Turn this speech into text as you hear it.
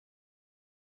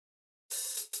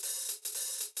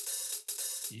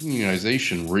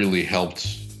unionization really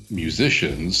helped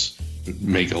musicians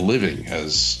make a living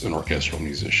as an orchestral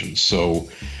musician. So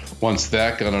once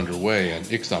that got underway, and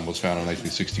ICSOM was founded in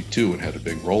 1962 and had a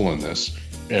big role in this,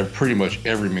 pretty much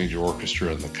every major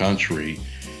orchestra in the country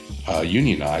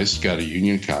unionized, got a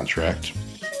union contract,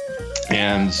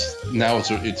 and now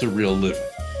it's a real living.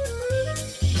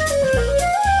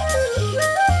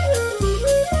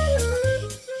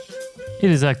 It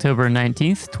is October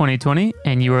 19th, 2020,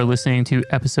 and you are listening to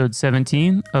episode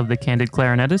 17 of the Candid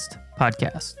Clarinetist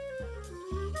podcast.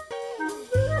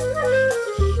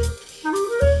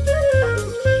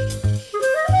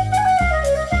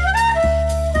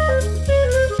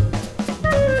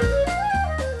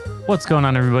 What's going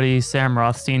on, everybody? Sam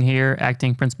Rothstein here,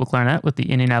 acting principal clarinet with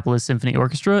the Indianapolis Symphony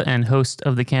Orchestra and host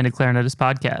of the Candid Clarinetist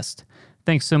podcast.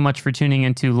 Thanks so much for tuning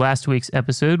into last week's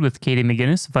episode with Katie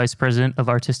McGinnis, Vice President of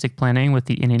Artistic Planning with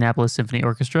the Indianapolis Symphony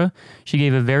Orchestra. She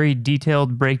gave a very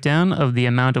detailed breakdown of the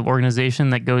amount of organization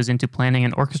that goes into planning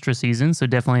an orchestra season, so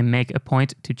definitely make a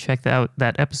point to check out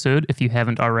that episode if you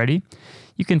haven't already.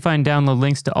 You can find download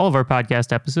links to all of our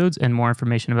podcast episodes and more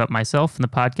information about myself and the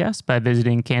podcast by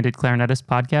visiting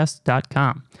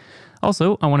candidclarinetistpodcast.com.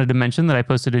 Also, I wanted to mention that I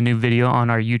posted a new video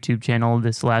on our YouTube channel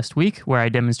this last week where I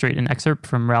demonstrate an excerpt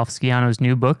from Ralph Sciano's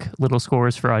new book, Little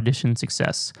Scores for Audition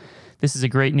Success. This is a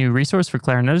great new resource for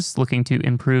clarinetists looking to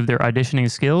improve their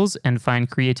auditioning skills and find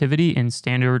creativity in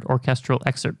standard orchestral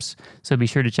excerpts. So be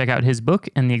sure to check out his book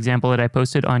and the example that I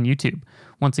posted on YouTube.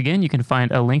 Once again, you can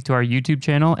find a link to our YouTube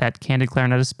channel at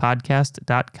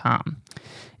candidclarinetistpodcast.com.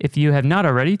 If you have not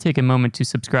already, take a moment to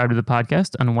subscribe to the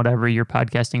podcast on whatever your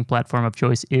podcasting platform of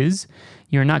choice is.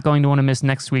 You're not going to want to miss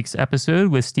next week's episode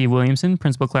with Steve Williamson,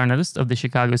 principal clarinetist of the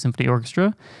Chicago Symphony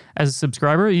Orchestra. As a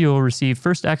subscriber, you'll receive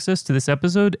first access to this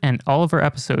episode and all of our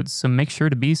episodes, so make sure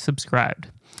to be subscribed.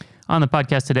 On the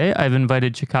podcast today, I've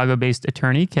invited Chicago-based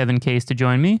attorney Kevin Case to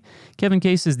join me. Kevin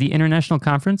Case is the International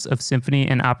Conference of Symphony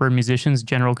and Opera Musicians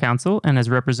General Counsel and has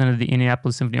represented the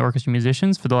Indianapolis Symphony Orchestra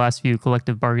musicians for the last few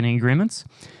collective bargaining agreements.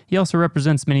 He also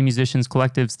represents many musicians'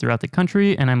 collectives throughout the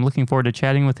country, and I'm looking forward to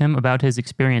chatting with him about his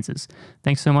experiences.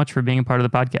 Thanks so much for being a part of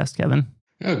the podcast, Kevin.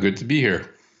 Yeah, good to be here.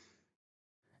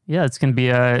 Yeah, it's going to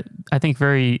be, I think,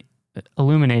 very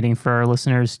illuminating for our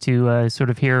listeners to sort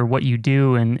of hear what you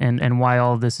do and why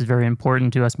all of this is very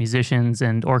important to us musicians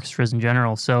and orchestras in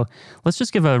general. So let's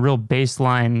just give a real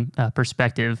baseline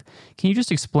perspective. Can you just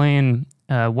explain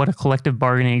what a collective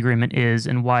bargaining agreement is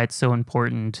and why it's so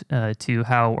important to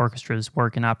how orchestras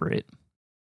work and operate?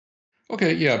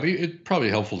 Okay, yeah, it's probably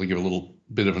helpful to give a little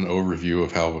bit of an overview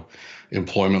of how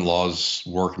employment laws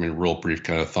work. I mean, real brief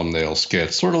kind of thumbnail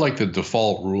sketch, sort of like the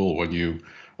default rule when you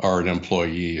are an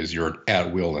employee is you're an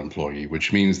at-will employee,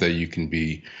 which means that you can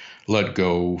be let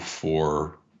go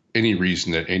for any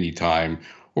reason at any time,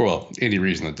 or well, any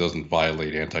reason that doesn't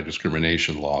violate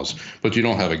anti-discrimination laws, but you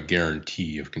don't have a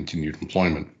guarantee of continued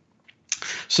employment.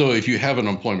 So if you have an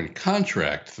employment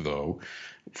contract, though,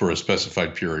 for a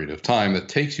specified period of time that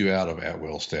takes you out of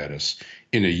at-will status,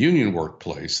 in a union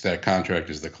workplace, that contract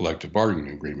is the collective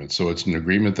bargaining agreement. So it's an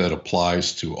agreement that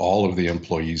applies to all of the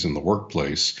employees in the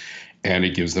workplace, and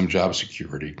it gives them job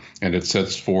security, and it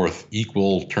sets forth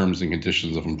equal terms and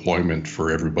conditions of employment for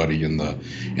everybody in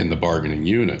the bargaining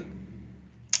unit.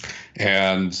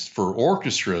 And for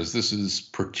orchestras, this is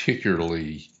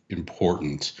particularly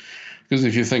important because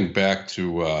if you think back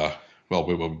to what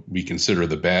we consider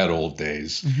the bad old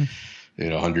days,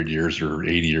 100 years or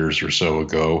 80 years or so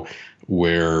ago,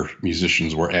 where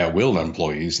musicians were at-will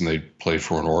employees and they played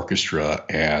for an orchestra,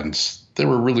 and there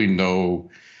were really no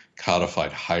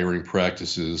codified hiring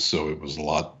practices, so it was a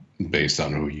lot based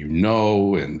on who you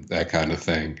know and that kind of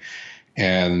thing.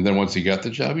 And then once he got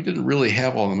the job, he didn't really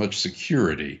have all that much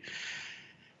security,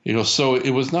 so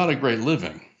it was not a great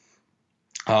living.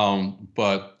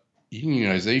 But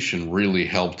unionization really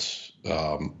helped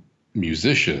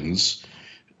musicians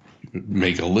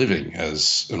make a living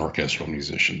as an orchestral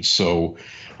musician. So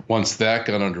once that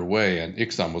got underway, and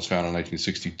ICSOM was founded in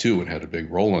 1962 and had a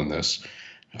big role in this,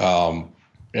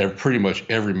 pretty much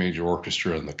every major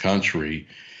orchestra in the country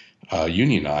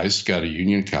unionized, got a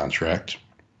union contract,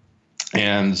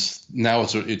 and now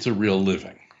it's a real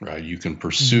living, right? You can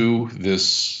pursue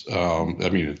this.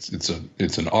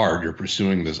 It's an art. You're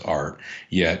pursuing this art,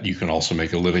 yet you can also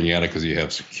make a living at it because you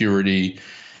have security,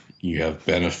 you have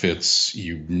benefits,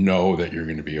 you know that you're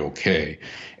going to be okay,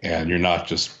 and you're not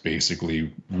just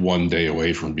basically one day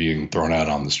away from being thrown out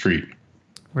on the street.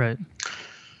 Right.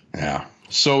 Yeah.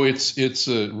 So it's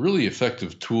a really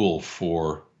effective tool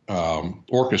for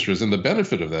orchestras. And the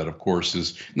benefit of that, of course,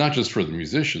 is not just for the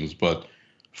musicians, but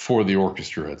for the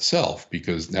orchestra itself,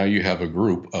 because now you have a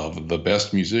group of the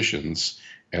best musicians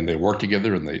and they work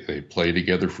together and they play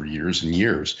together for years and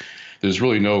years. There's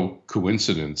really no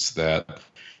coincidence that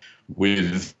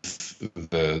with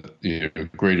the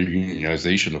greater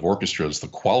unionization of orchestras, the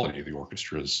quality of the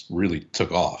orchestras really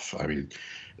took off. I mean,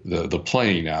 the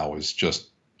playing now is just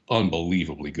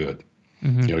unbelievably good.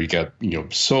 Hmm. You got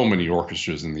so many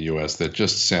orchestras in the U.S. that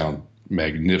just sound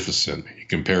magnificent. You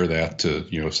compare that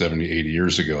to 70, 80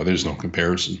 years ago. There's no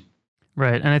comparison.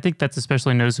 Right, and I think that's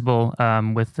especially noticeable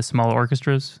with the small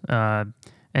orchestras,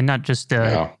 and not just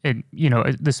Yeah,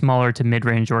 the smaller to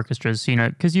mid-range orchestras.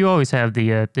 Because you always have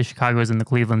the Chicago's and the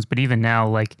Cleveland's, but even now,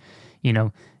 like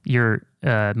your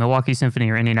Milwaukee Symphony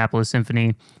or Indianapolis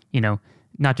Symphony,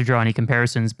 not to draw any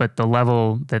comparisons, but the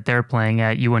level that they're playing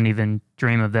at, you wouldn't even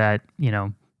dream of that,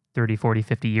 30, 40,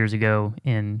 50 years ago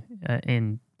in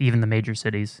even the major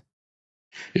cities.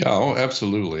 yeah, oh,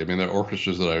 absolutely. I mean, the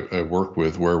orchestras that I work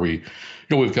with, where we've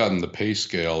gotten the pay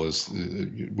scale is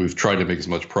we've tried to make as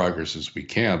much progress as we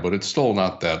can, but it's still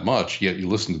not that much. Yet you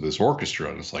listen to this orchestra,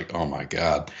 and it's like, oh my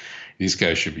God, these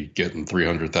guys should be getting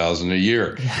 300,000 a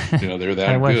year. They're I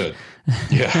that wish. good.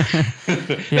 Yeah,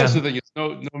 that's Yeah. the thing. It's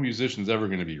no musician's ever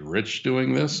going to be rich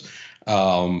doing this,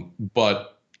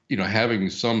 but having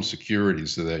some security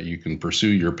so that you can pursue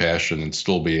your passion and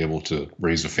still be able to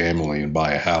raise a family and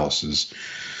buy a house is,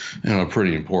 a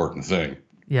pretty important thing.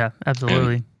 Yeah, And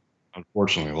absolutely.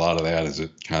 unfortunately, a lot of that is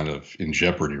kind of in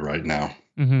jeopardy right now.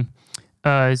 Hmm.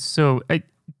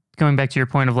 Going back to your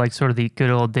point of like sort of the good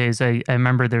old days, I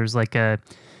remember there's like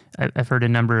I've heard a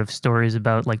number of stories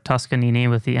about like Toscanini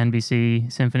with the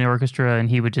NBC Symphony Orchestra, and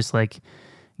he would just like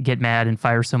get mad and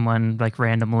fire someone like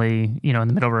randomly, in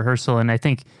the middle of rehearsal. And I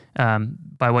think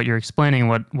by what you're explaining,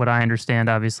 what I understand,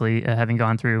 obviously, having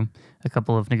gone through a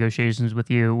couple of negotiations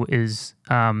with you, is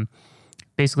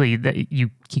basically that you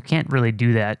can't really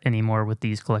do that anymore with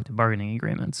these collective bargaining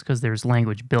agreements because there's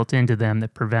language built into them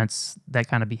that prevents that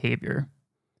kind of behavior.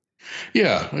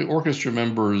 Yeah, orchestra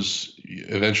members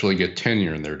eventually get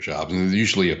tenure in their jobs, and there's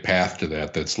usually a path to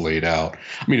that that's laid out.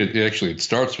 I mean, it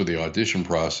starts with the audition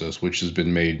process, which has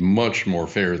been made much more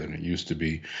fair than it used to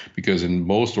be, because in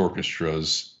most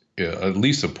orchestras, at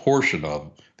least a portion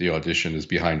of the audition is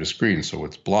behind a screen, so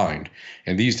it's blind.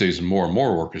 And these days, more and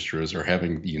more orchestras are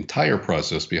having the entire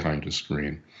process behind a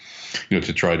screen,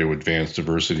 to try to advance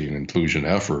diversity and inclusion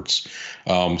efforts.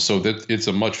 So that it's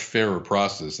a much fairer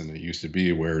process than it used to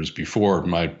be. Whereas before it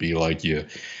might be like you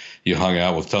hung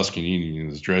out with Toscanini in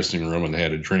his dressing room and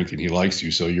had a drink and he likes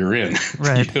you, so you're in,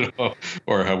 Right.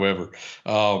 or however.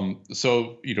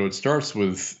 So it starts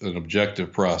with an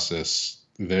objective process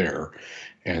there.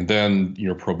 And then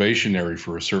you're probationary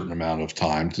for a certain amount of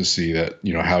time to see that,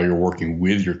 how you're working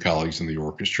with your colleagues in the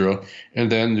orchestra. And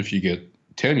then if you get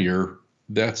tenure,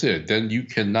 that's it. Then you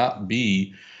cannot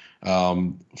be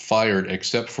fired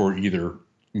except for either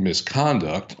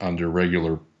misconduct under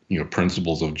regular,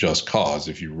 principles of just cause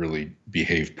if you really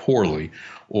behave poorly,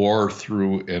 or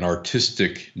through an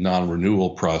artistic non-renewal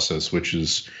process, which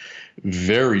is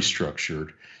very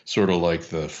structured, sort of like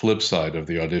the flip side of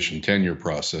the audition tenure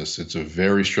process. It's a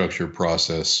very structured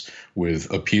process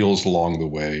with appeals along the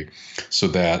way so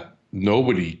that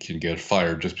nobody can get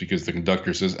fired just because the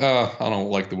conductor says, I don't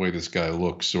like the way this guy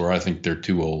looks, or I think they're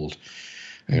too old.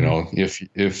 Hmm.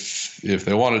 If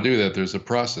they want to do that, there's a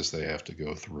process they have to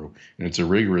go through, and it's a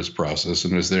rigorous process,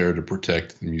 and it's there to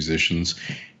protect the musicians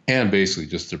and basically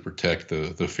just to protect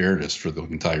the fairness for the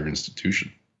entire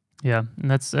institution. Yeah, and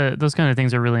that's those kind of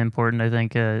things are really important. I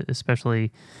think,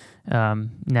 especially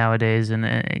nowadays, and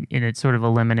it sort of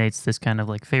eliminates this kind of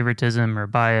like favoritism or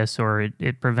bias, or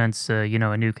it prevents a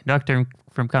new conductor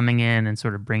from coming in and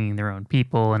sort of bringing their own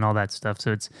people and all that stuff.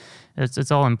 So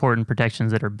it's all important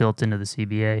protections that are built into the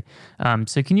CBA.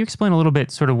 So can you explain a little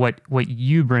bit sort of what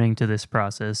you bring to this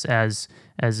process as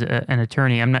an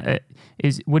attorney? I'm not.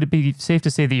 Would it be safe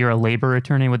to say that you're a labor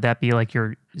attorney? Would that be like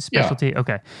your Yeah, specialty?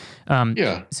 Okay. Um,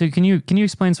 yeah. so can you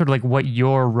explain sort of like what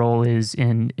your role is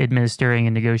in administering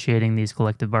and negotiating these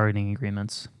collective bargaining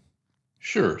agreements?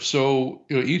 Sure. So,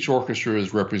 each orchestra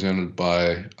is represented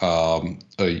by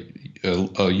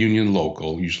a union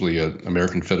local, usually an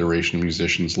American Federation of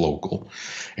Musicians local,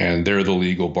 and they're the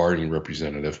legal bargaining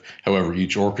representative. However,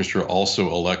 each orchestra also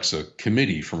elects a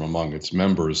committee from among its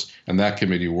members, and that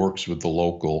committee works with the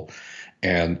local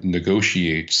and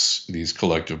negotiates these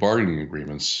collective bargaining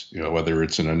agreements, whether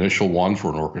it's an initial one for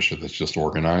an orchestra that's just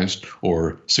organized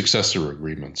or successor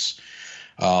agreements.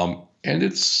 And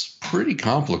it's pretty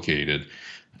complicated.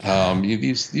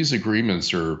 These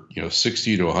agreements are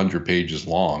 60 to 100 pages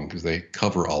long because they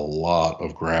cover a lot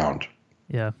of ground.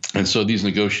 Yeah. And so these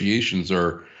negotiations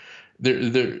are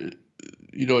they're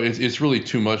it's really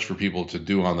too much for people to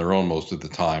do on their own most of the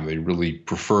time. They really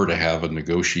prefer to have a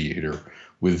negotiator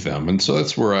with them. And so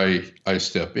that's where I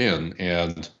step in.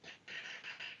 And,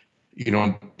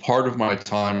 part of my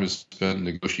time is spent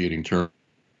negotiating terms,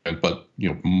 but,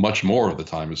 much more of the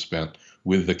time is spent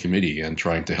with the committee and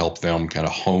trying to help them kind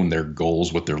of hone their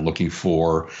goals, what they're looking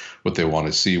for, what they want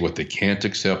to see, what they can't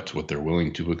accept, what they're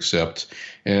willing to accept,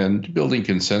 and building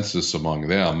consensus among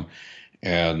them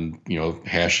and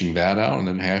hashing that out and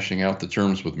then hashing out the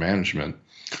terms with management.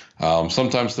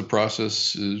 Sometimes the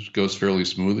process goes fairly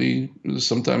smoothly.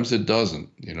 Sometimes it doesn't.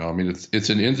 It's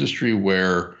an industry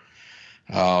where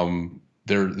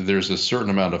there's a certain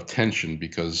amount of tension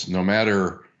because no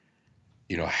matter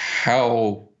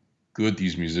how good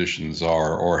these musicians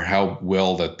are or how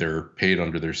well that they're paid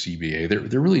under their CBA,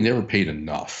 they're really never paid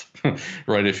enough,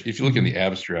 right? If you look in the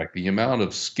abstract, the amount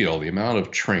of skill, the amount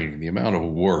of training, the amount of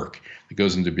work that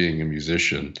goes into being a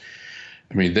musician,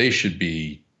 they should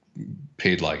be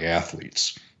paid like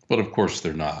athletes, but of course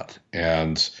they're not.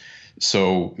 And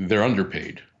so they're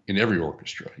underpaid in every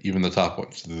orchestra, even the top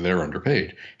ones, they're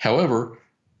underpaid. However,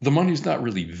 the money's not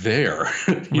really there,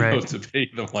 Right. to pay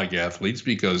them like athletes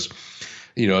because,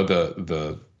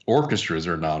 the orchestras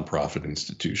are nonprofit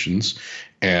institutions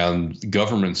and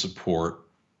government support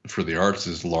for the arts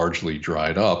is largely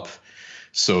dried up.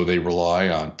 So they rely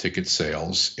on ticket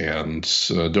sales and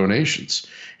donations.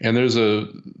 And there's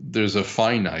a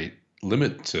finite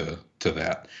limit to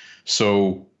that.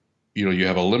 So, you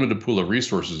have a limited pool of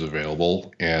resources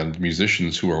available and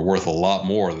musicians who are worth a lot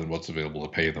more than what's available to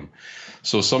pay them.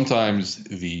 So sometimes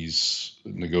these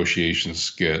negotiations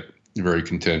get very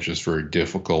contentious, very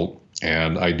difficult,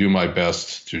 and I do my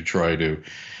best to try to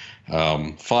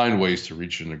find ways to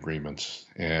reach an agreement.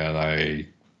 And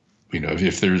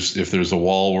if there's a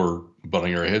wall we're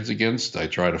butting our heads against, I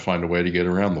try to find a way to get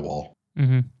around the wall.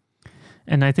 Mm-hmm.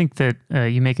 And I think that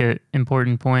you make an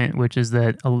important point, which is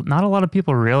that not a lot of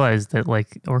people realize that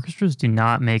orchestras do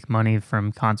not make money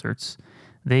from concerts.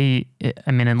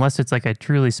 Unless it's like a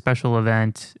truly special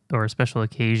event or a special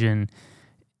occasion,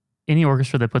 any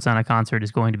orchestra that puts on a concert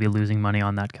is going to be losing money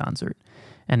on that concert.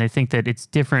 And I think that it's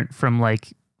different from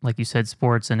like you said,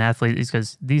 sports and athletes,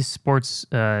 because these sports,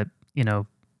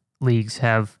 leagues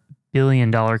have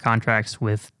billion-dollar contracts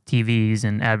with TVs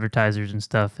and advertisers and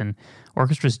stuff, and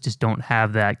orchestras just don't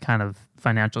have that kind of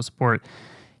financial support.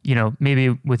 Maybe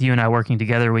with you and I working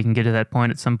together, we can get to that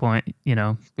point at some point. We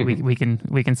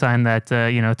can sign that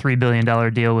 $3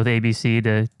 billion deal with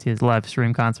ABC to live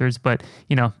stream concerts, but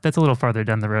that's a little farther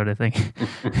down the road, I think.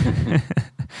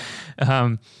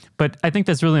 But I think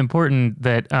that's really important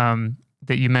that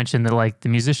that you mentioned that the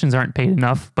musicians aren't paid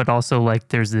enough, but also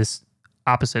there's this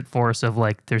opposite force of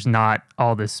there's not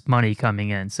all this money coming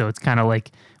in. So it's kind of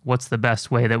what's the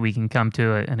best way that we can come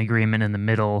to an agreement in the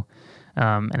middle?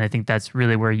 And I think that's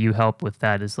really where you help with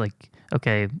that is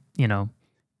okay,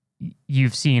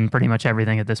 you've seen pretty much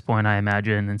everything at this point, I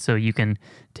imagine. And so you can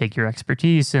take your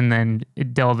expertise and then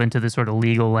delve into the sort of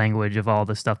legal language of all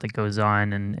the stuff that goes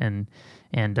on and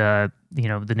the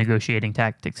negotiating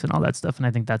tactics and all that stuff. And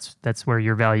I think that's where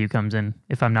your value comes in,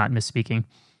 if I'm not misspeaking.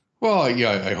 Well,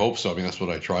 yeah, I hope so. That's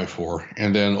what I try for.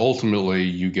 And then ultimately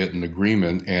you get an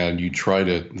agreement and you try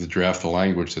to draft the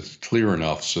language that's clear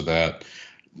enough so that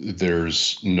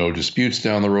there's no disputes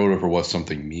down the road over what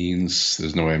something means.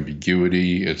 There's no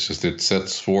ambiguity. It's just it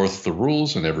sets forth the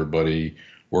rules and everybody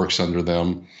works under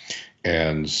them.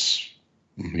 And,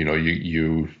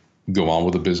 you go on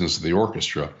with the business of the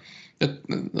orchestra.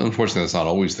 Unfortunately, that's not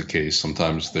always the case.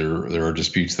 Sometimes there are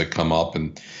disputes that come up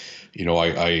and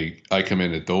I come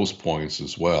in at those points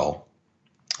as well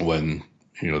when,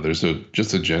 there's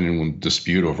just a genuine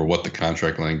dispute over what the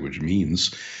contract language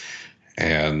means.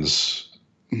 And,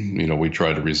 we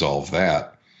try to resolve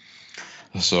that.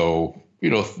 So,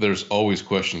 there's always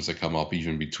questions that come up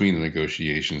even between the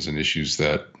negotiations and issues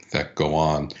that go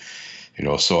on,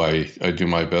 so I do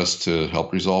my best to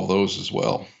help resolve those as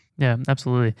well. Yeah,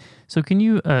 absolutely. So can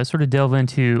you sort of delve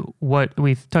into what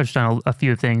we've touched on a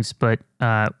few things, but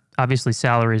obviously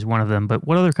salary is one of them, but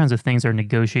what other kinds of things are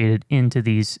negotiated into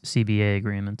these CBA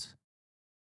agreements?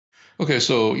 Okay,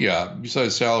 so yeah,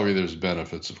 besides salary, there's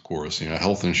benefits, of course.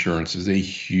 Health insurance is a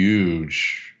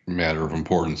huge matter of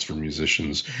importance for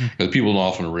musicians. Mm-hmm. And people don't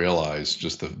often realize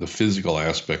just the physical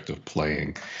aspect of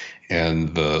playing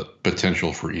and the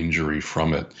potential for injury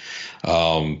from it.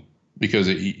 Because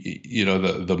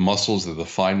the muscles, the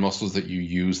fine muscles that you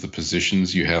use, the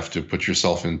positions you have to put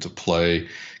yourself into play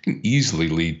can easily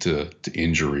lead to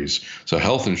injuries. So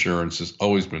health insurance has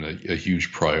always been a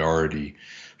huge priority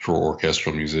for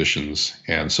orchestral musicians.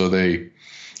 And so they've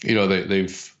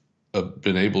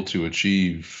been able to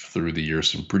achieve through the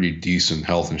years some pretty decent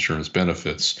health insurance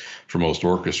benefits for most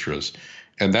orchestras.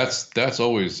 And that's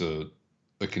always a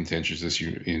contentious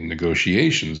issue in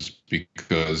negotiations,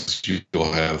 because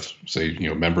you'll have, say,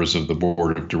 members of the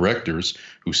board of directors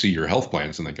who see your health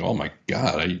plans and they go, "Oh my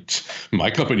God,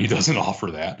 my company doesn't offer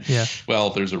that." Yeah.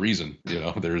 Well, there's a reason.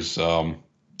 There's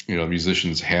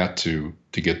musicians had to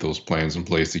get those plans in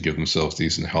place to give themselves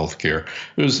decent health care.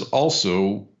 There's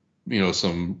also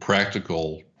some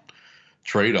practical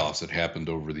trade-offs that happened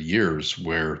over the years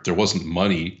where there wasn't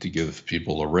money to give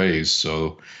people a raise,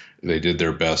 so they did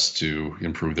their best to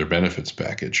improve their benefits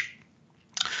package.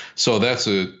 So that's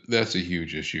a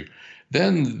huge issue.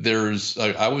 Then there's,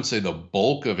 I would say, the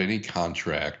bulk of any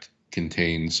contract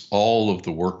contains all of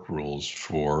the work rules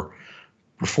for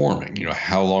performing.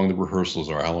 How long the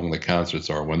rehearsals are, how long the concerts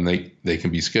are, when they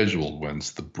can be scheduled,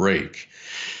 when's the break.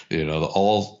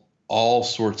 All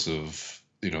sorts of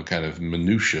kind of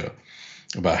minutia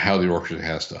about how the orchestra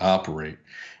has to operate.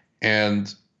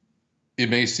 And it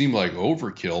may seem like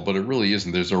overkill, but it really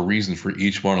isn't. There's a reason for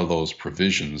each one of those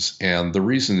provisions. And the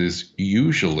reason is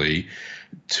usually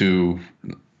to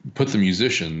put the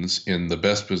musicians in the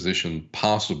best position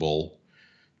possible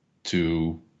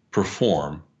to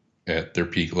perform at their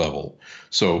peak level.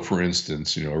 So, for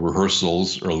instance,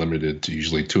 rehearsals are limited to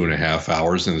usually 2.5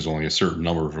 hours, and there's only a certain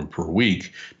number of them per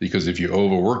week, because if you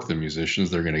overwork the musicians,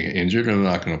 they're going to get injured and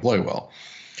they're not going to play well.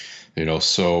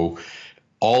 So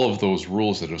all of those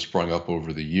rules that have sprung up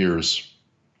over the years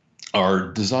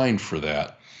are designed for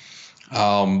that.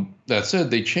 That said,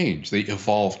 they change, they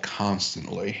evolve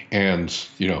constantly. And,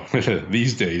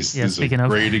 these days is a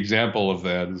great example of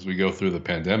that as we go through the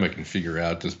pandemic and figure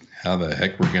out just how the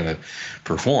heck we're going to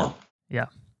perform. Yeah.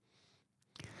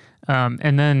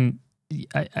 And then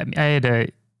I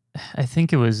had I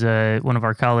think it was one of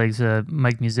our colleagues,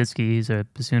 Mike Musitsky, he's a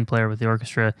bassoon player with the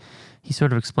orchestra. He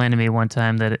sort of explained to me one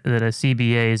time that a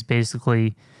CBA is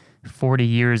basically 40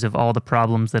 years of all the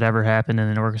problems that ever happened in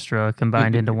an orchestra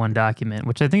combined into one document,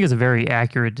 which I think is a very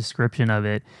accurate description of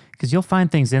it, because you'll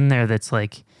find things in there that's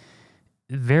like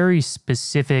very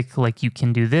specific, like you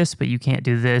can do this, but you can't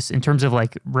do this in terms of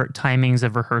like timings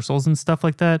of rehearsals and stuff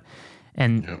like that.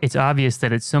 And It's obvious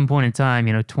that at some point in time,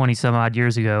 20 some odd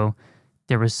years ago,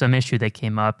 there was some issue that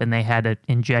came up and they had to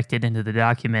inject it into the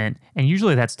document. And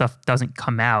usually that stuff doesn't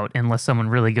come out unless someone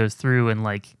really goes through and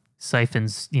like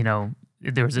siphons,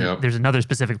 there's another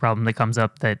specific problem that comes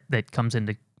up that comes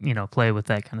into, play with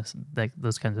that kind of,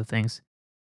 those kinds of things.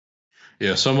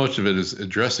 Yeah, so much of it is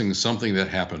addressing something that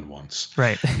happened once.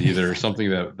 Right. Either something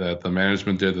that the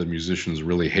management did that the musicians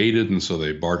really hated, and so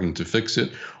they bargained to fix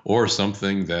it, or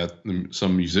something that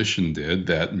some musician did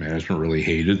that management really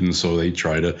hated, and so they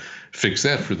try to fix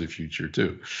that for the future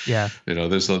too. Yeah.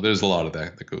 There's a lot of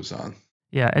that goes on.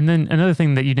 Yeah, and then another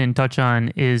thing that you didn't touch on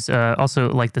is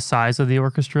also like the size of the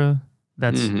orchestra.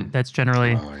 That's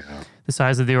generally the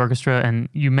size of the orchestra. And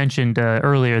you mentioned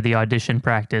earlier the audition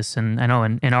practice, and I know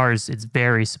in ours it's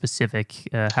very specific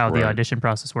how the audition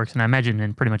process works, and I imagine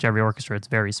in pretty much every orchestra it's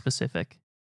very specific.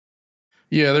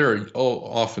 Yeah, there are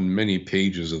often many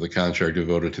pages of the contract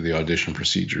devoted to the audition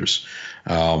procedures.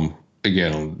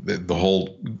 Again, the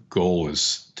whole goal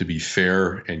is to be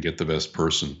fair and get the best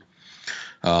person.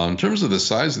 In terms of the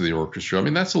size of the orchestra, I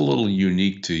mean, that's a little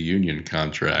unique to union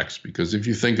contracts, because if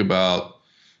you think about,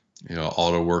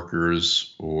 auto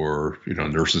workers or,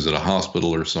 nurses at a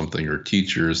hospital or something, or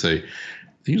teachers, they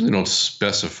usually don't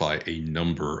specify a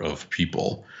number of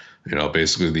people.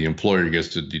 Basically the employer gets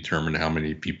to determine how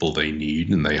many people they need,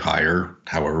 and they hire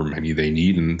however many they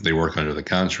need, and they work under the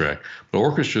contract. But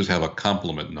orchestras have a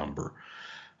complement number.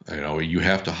 You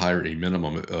have to hire a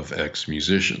minimum of X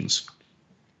musicians.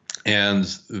 And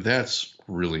that's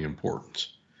really important.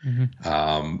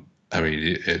 Mm-hmm. I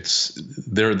mean,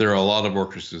 there are a lot of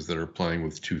orchestras that are playing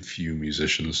with too few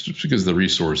musicians just because the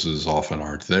resources often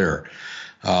aren't there.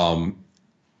 And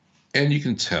you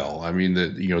can tell, I mean,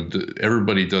 that,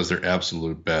 everybody does their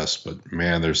absolute best, but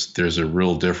man, there's a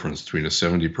real difference between a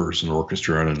 70-person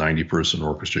orchestra and a 90-person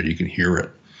orchestra. You can hear it.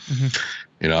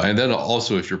 Mm-hmm. And then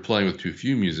also, if you're playing with too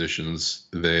few musicians,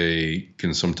 they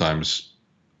can sometimes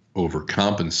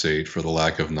overcompensate for the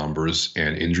lack of numbers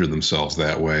and injure themselves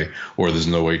that way, or there's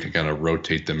no way to kind of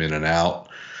rotate them in and out,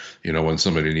 when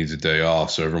somebody needs a day off,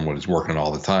 so everyone is working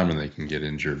all the time and they can get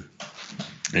injured.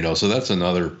 So that's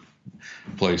another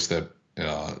place that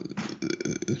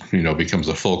becomes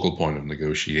a focal point of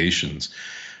negotiations,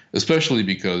 especially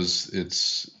because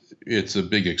it's a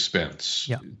big expense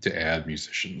to add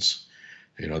musicians.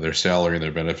 Their salary and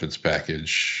their benefits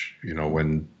package,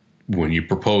 when when you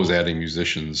propose adding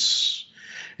musicians,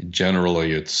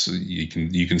 generally it's you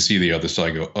can see the other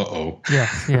side go, uh-oh. Yeah,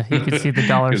 yeah. You could see the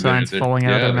dollar Because signs falling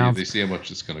out of their they mouths. see how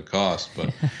much it's going to cost.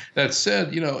 But that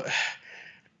said,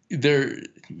 there,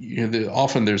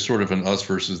 often there's sort of an us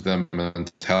versus them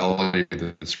mentality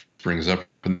that springs up,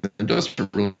 and it doesn't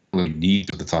really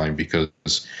need at the time, because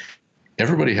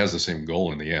everybody has the same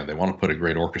goal in the end. They want to put a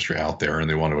great orchestra out there, and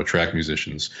they want to attract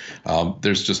musicians.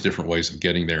 There's just different ways of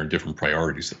getting there and different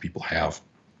priorities that people have.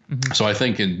 Mm-hmm. So I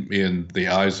think in the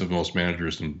eyes of most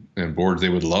managers and boards, they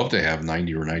would love to have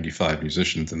 90 or 95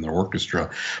 musicians in their orchestra,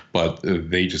 but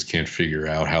they just can't figure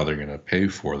out how they're going to pay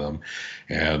for them.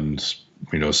 And,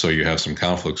 so you have some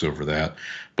conflicts over that.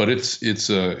 But it's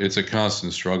a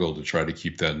constant struggle to try to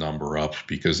keep that number up,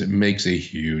 because it makes a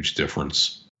huge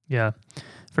difference. Yeah,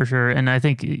 for sure. And I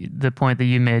think the point that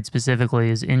you made specifically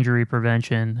is injury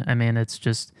prevention. I mean, it's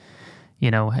just,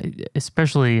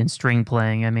 especially in string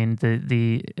playing. I mean,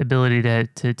 the ability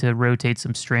to rotate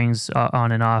some strings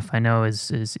on and off, I know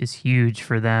is huge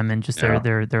for them, and just Yeah.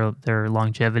 their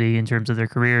longevity in terms of their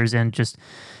careers, and just,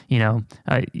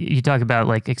 you talk about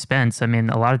like expense. I mean,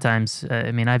 a lot of times,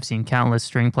 I've seen countless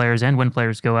string players and wind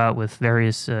players go out with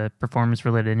various performance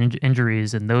related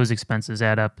injuries, and those expenses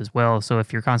add up as well. So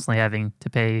if you're constantly having to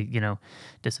pay,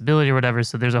 disability or whatever,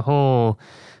 so there's a whole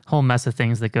mess of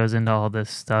things that goes into all this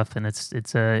stuff, and it's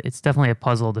definitely a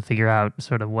puzzle to figure out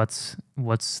sort of what's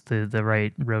the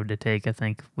right road to take, I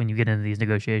think, when you get into these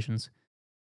negotiations.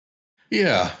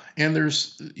 Yeah, and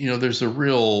there's a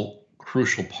real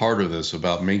crucial part of this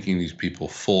about making these people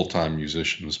full-time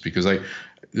musicians, because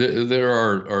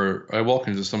there I walk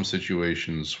into some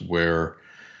situations where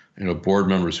board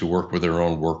members who work with their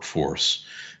own workforce,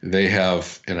 they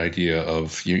have an idea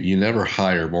of you never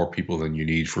hire more people than you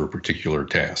need for a particular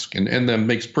task. And that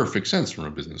makes perfect sense from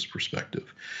a business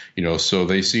perspective. So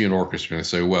they see an orchestra and they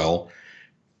say, well,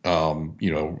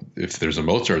 if there's a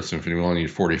Mozart symphony, we only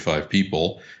need 45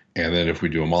 people. And then if we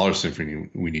do a Mahler symphony,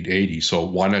 we need 80. So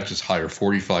why not just hire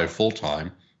 45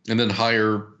 full-time and then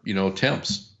hire,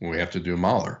 temps when we have to do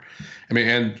Mahler?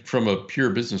 And from a pure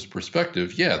business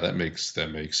perspective, yeah, that makes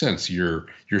sense. You're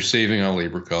saving on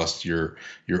labor costs. You're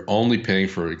only paying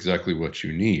for exactly what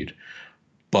you need.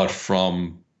 But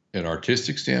from an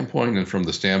artistic standpoint, and from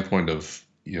the standpoint of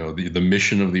the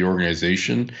mission of the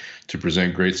organization to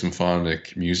present great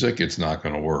symphonic music, it's not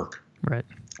going to work. Right.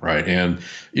 Right. And,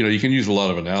 you can use a lot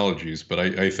of analogies, but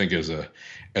I think as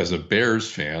a Bears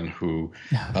fan who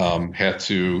had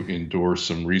to endure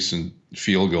some recent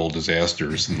field goal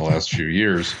disasters in the last few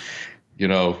years,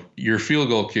 your field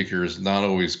goal kicker is not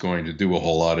always going to do a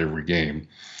whole lot every game,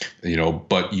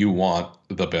 but you want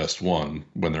the best one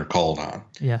when they're called on.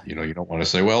 Yeah. You don't want to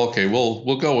say, well, okay,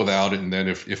 we'll go without it, and then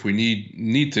if we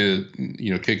need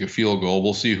to kick a field goal,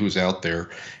 we'll see who's out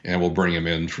there and we'll bring him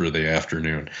in for the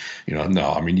afternoon.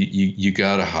 No, you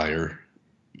got to hire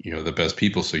the best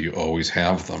people, so you always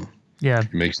have them. Yeah.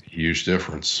 It makes a huge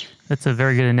difference. That's a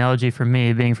very good analogy for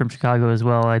me, being from Chicago as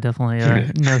well. I definitely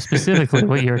know specifically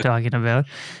what you were talking about.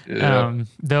 Yeah.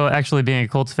 Though actually being a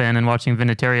Colts fan and watching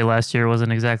Vinatieri last year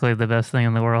wasn't exactly the best thing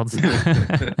in the world.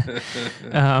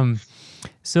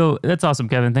 So that's awesome,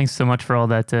 Kevin. Thanks so much for all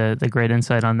that, the great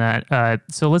insight on that.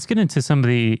 So let's get into some of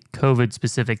the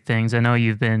COVID-specific things. I know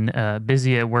you've been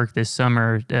busy at work this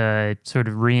summer, sort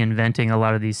of reinventing a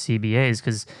lot of these CBAs,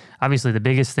 because obviously the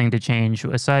biggest thing to change,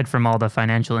 aside from all the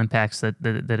financial impacts that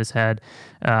it's had,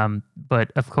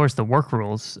 but of course the work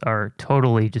rules are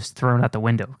totally just thrown out the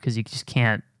window, because you just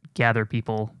can't gather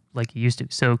people like you used to.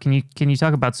 So can you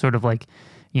talk about sort of like,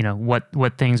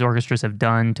 what things orchestras have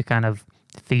done to kind of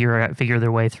figure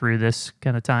their way through this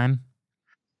kind of time?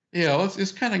 Yeah, well,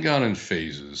 it's kind of gone in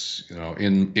phases.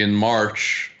 In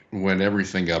March, when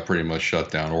everything got pretty much shut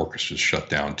down, orchestras shut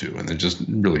down too, and then just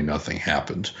really nothing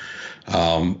happened.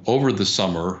 Over the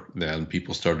summer, then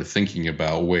people started thinking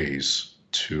about ways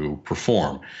to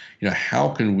perform. How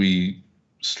can we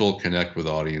still connect with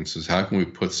audiences? How can we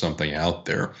put something out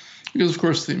there? Because of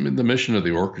course the mission of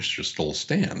the orchestra still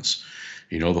stands.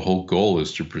 The whole goal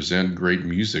is to present great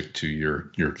music to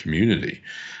your community.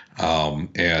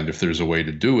 And if there's a way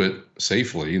to do it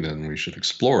safely, then we should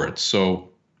explore it. So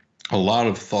a lot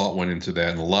of thought went into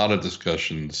that, and a lot of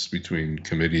discussions between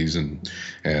committees and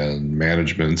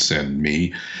managements and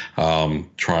me,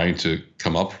 trying to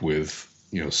come up with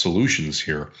solutions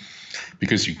here,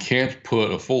 because you can't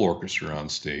put a full orchestra on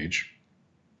stage,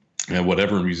 and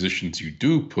whatever musicians you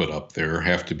do put up there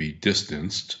have to be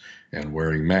distanced and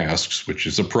wearing masks, which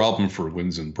is a problem for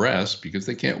winds and brass because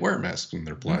they can't wear masks when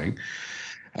they're playing.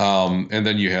 And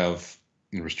then you have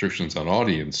restrictions on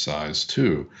audience size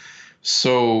too.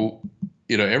 So,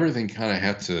 everything kind of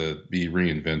had to be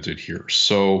reinvented here.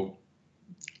 So,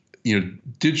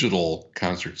 digital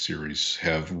concert series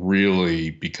have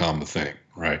really become a thing,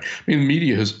 right? I mean,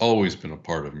 media has always been a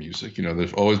part of music.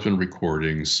 There's always been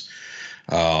recordings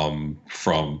from,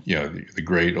 the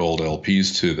great old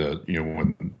LPs to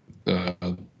when uh,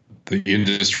 the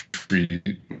industry,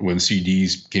 when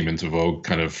CDs came into vogue,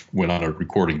 kind of went on a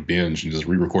recording binge and just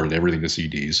re-recorded everything to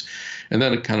CDs. And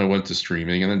then it kind of went to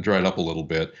streaming and then dried up a little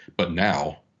bit. But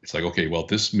now it's like, okay, well,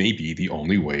 this may be the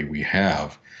only way we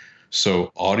have.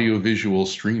 So audiovisual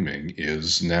streaming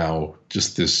is now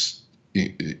just this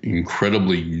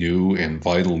incredibly new and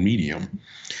vital medium.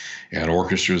 And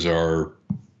orchestras are,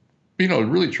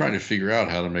 really trying to figure out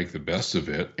how to make the best of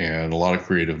it. And a lot of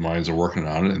creative minds are working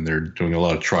on it, and they're doing a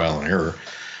lot of trial and error.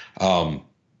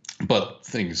 But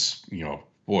things,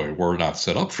 boy, we're not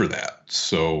set up for that.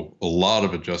 So a lot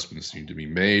of adjustments need to be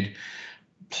made.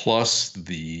 Plus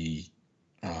the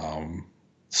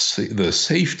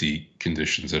safety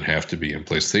conditions that have to be in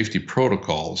place, safety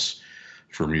protocols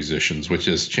for musicians, which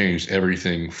has changed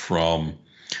everything from,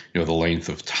 the length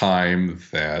of time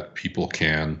that people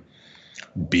can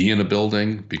be in a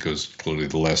building, because clearly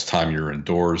the less time you're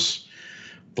indoors,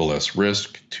 the less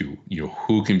risk, to,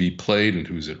 who can be played and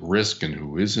who's at risk and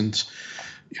who isn't.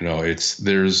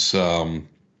 There's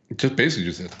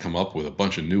just have to come up with a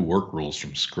bunch of new work rules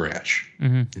from scratch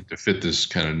to fit this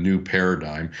kind of new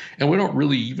paradigm. And we don't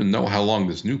really even know how long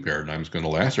this new paradigm is going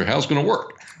to last or how it's going to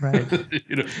work. Right.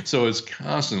 So it's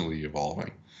constantly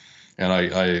evolving. And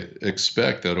I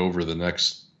expect that over the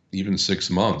next even 6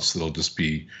 months, there'll just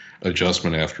be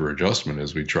adjustment after adjustment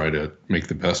as we try to make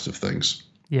the best of things.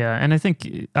 Yeah, and I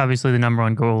think obviously the number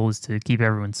one goal is to keep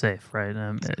everyone safe, right?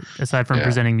 Aside from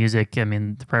presenting music, I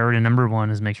mean, the priority number one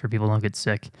is make sure people don't get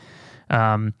sick.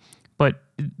 But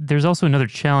there's also another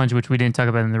challenge, which we didn't talk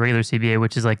about in the regular CBA,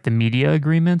 which is like the media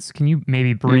agreements. Can you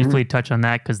maybe briefly touch on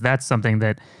that? Because that's something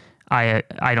that I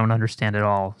don't understand at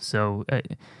all. So...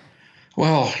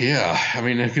 Well, yeah, I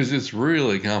mean, because it's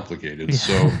really complicated.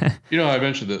 So, I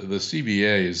mentioned that the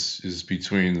CBA is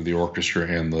between the orchestra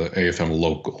and the AFM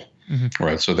local,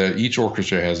 right? So that each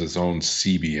orchestra has its own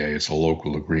CBA. It's a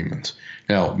local agreement.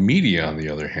 Now, media, on the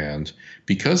other hand,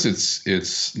 because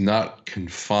it's not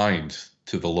confined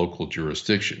to the local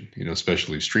jurisdiction,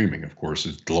 especially streaming, of course,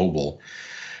 is global.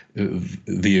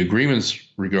 The agreements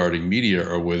regarding media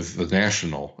are with the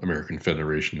National American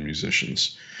Federation of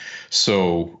Musicians.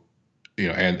 So,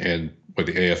 and but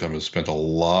the AFM has spent a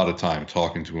lot of time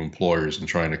talking to employers and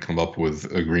trying to come up with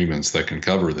agreements that can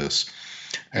cover this,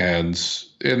 and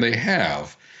they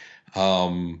have,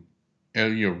 and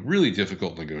really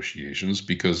difficult negotiations,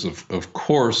 because of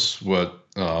course what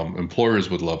employers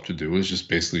would love to do is just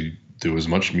basically do as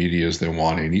much media as they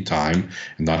want anytime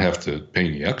and not have to pay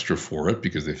any extra for it,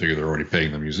 because they figure they're already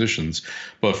paying the musicians.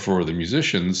 But for the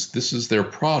musicians, this is their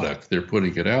product. They're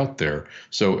putting it out there.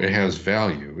 So it has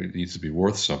value. It needs to be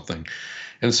worth something.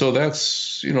 And so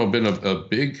that's, been a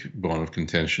big bone of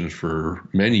contention for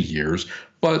many years.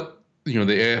 But, the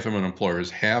AFM and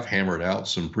employers have hammered out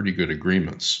some pretty good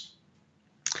agreements.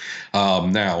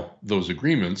 Now, those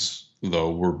agreements,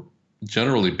 though, were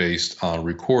generally based on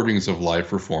recordings of live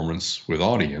performance with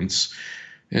audience,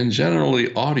 and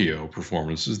generally audio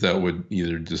performances that would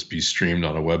either just be streamed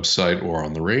on a website or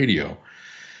on the radio.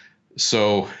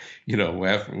 So,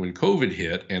 when COVID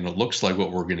hit, and it looks like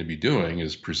what we're going to be doing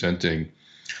is presenting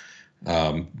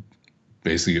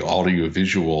basically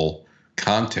audio-visual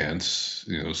content,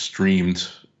 streamed,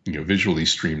 visually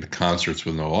streamed concerts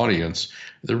with no audience,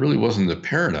 there really wasn't a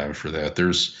paradigm for that.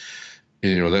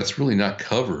 That's really not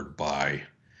covered by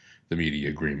the media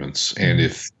agreements. And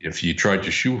if you tried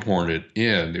to shoehorn it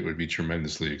in, it would be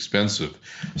tremendously expensive.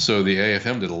 So the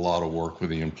AFM did a lot of work with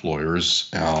the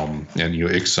employers, and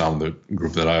ICSOM, the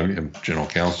group that I am general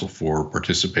counsel for,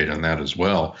 participate in that as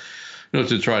well,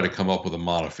 to try to come up with a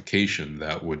modification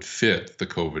that would fit the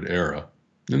COVID era.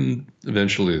 And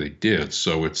eventually they did.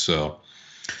 So it's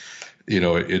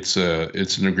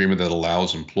it's an agreement that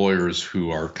allows employers who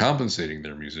are compensating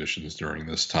their musicians during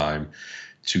this time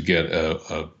to get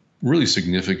a really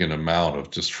significant amount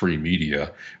of just free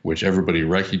media, which everybody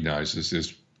recognizes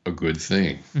is a good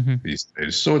thing these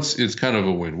days. So it's kind of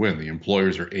a win-win. The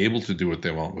employers are able to do what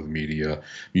they want with media.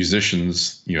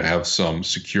 Musicians, have some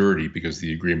security because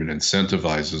the agreement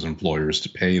incentivizes employers to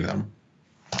pay them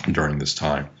during this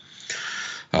time.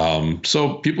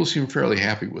 So people seem fairly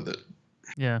happy with it.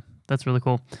 Yeah, that's really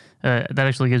cool. That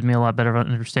actually gives me a lot better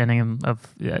understanding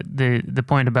of the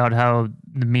point about how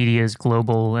the media is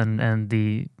global and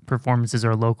the performances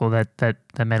are local. That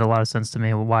made a lot of sense to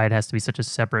me. Why it has to be such a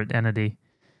separate entity.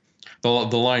 The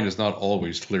line is not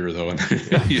always clear though, and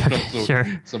Okay, so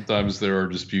sure. sometimes there are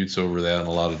disputes over that and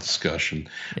a lot of discussion.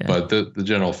 Yeah. But the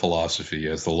general philosophy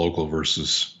is the local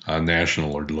versus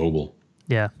national or global.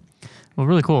 Yeah. Well,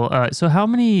 really cool. So how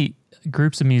many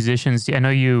groups of musicians I know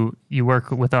you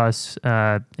work with us.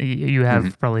 You Mhm.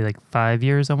 have probably like 5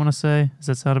 years, I want to say. Does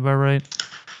that sound about right?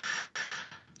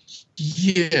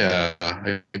 Yeah,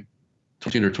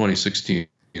 2015 or 2016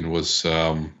 was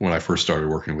when I first started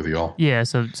working with y'all. Yeah.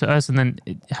 So us, and then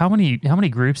how many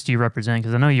groups do you represent?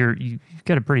 Because I know you've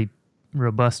got a pretty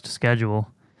robust schedule.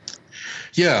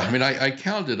 Yeah, I mean, I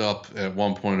counted up at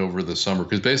one point over the summer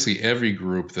because basically every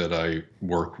group that I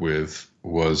work with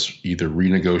was either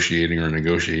renegotiating or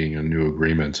negotiating a new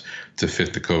agreement to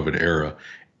fit the COVID era.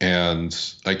 And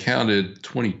I counted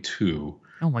 22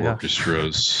 Oh my gosh.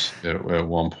 orchestras at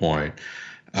one point.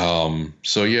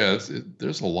 So yeah,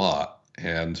 there's a lot.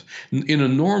 And in a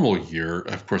normal year,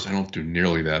 of course, I don't do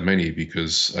nearly that many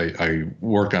because I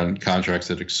work on contracts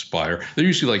that expire. They're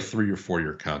usually like 3 or 4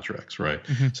 year contracts, right?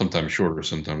 Hmm. Sometimes shorter,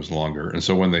 sometimes longer. And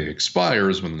so when they expire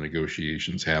is when the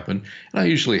negotiations happen. And I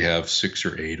usually have 6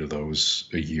 or 8 of those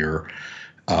a year.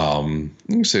 You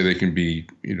can say they can be,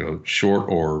 short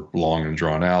or long and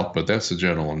drawn out, but that's the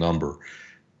general number.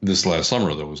 This last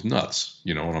summer though was nuts,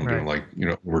 when I'm doing Right.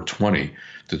 like, over 20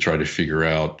 to try to figure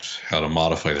out how to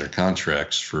modify their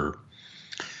contracts for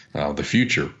the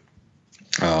future.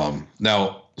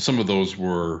 Now, some of those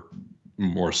were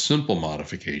more simple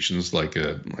modifications, like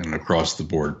an across the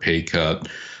board pay cut,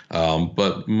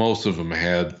 but most of them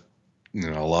had,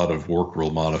 a lot of work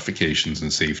rule modifications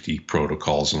and safety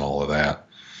protocols and all of that.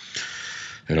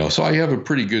 So I have a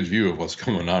pretty good view of what's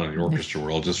going on in the orchestra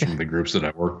world just from the groups that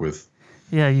I work with.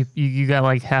 Yeah, you got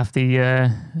like half the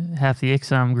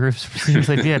IXAM groups. Seems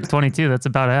like yeah, 22. That's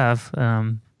about half.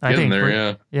 I Getting think there,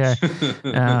 we're yeah.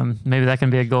 yeah. Maybe that can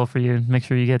be a goal for you. Make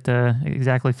sure you get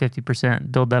exactly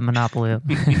 50%. Build that monopoly up.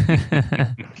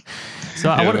 So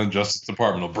I Yeah, want to then Justice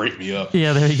Department will break me up.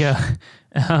 yeah, there you go.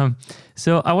 Um,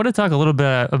 so I want to talk a little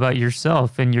bit about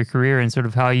yourself and your career and sort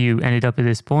of how you ended up at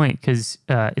this point, because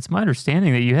it's my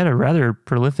understanding that you had a rather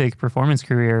prolific performance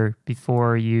career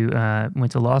before you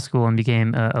went to law school and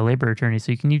became a labor attorney.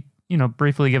 So can you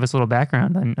briefly give us a little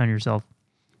background on yourself?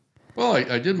 Well,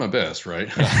 I did my best, right?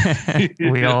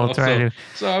 We all try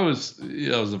So to. I was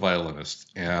a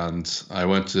violinist, and I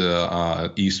went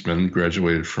to Eastman,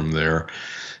 graduated from there.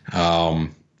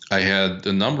 Um, I had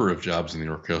a number of jobs in the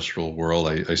orchestral world.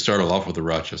 I started off with the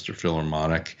Rochester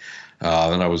Philharmonic.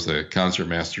 Then I was the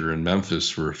concertmaster in Memphis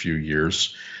for a few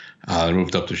years. I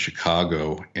moved up to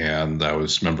Chicago, and I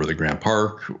was a member of the Grant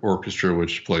Park Orchestra,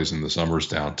 which plays in the summers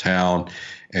downtown.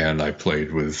 And I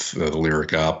played with the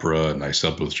Lyric Opera, and I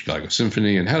subbed with Chicago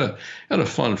Symphony, and had a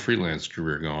fun freelance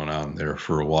career going on there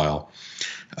for a while.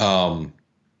 Um,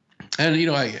 and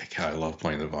I love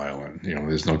playing the violin.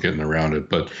 There's no getting around it.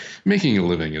 But making a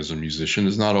living as a musician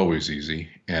is not always easy.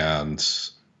 And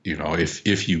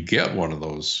if you get one of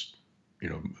those,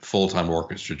 full-time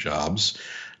orchestra jobs,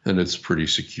 then it's pretty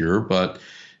secure. But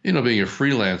being a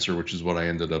freelancer, which is what I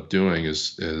ended up doing,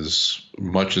 is as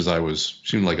much as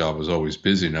seemed like I was always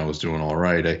busy and I was doing all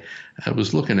right. I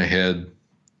was looking ahead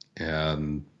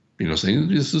and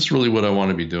saying, is this really what I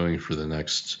want to be doing for the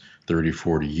next 30,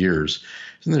 40 years?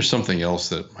 And there's something else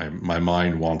that my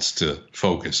mind wants to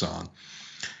focus on.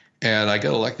 And I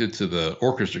got elected to the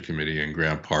orchestra committee in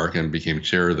Grant Park and became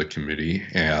chair of the committee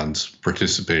and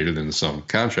participated in some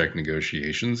contract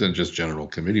negotiations and just general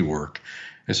committee work.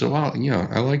 I said, wow,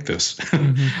 I like this.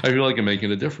 Hmm. I feel like I'm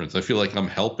making a difference. I feel like I'm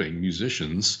helping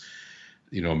musicians,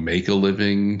 make a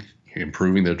living,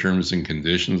 improving their terms and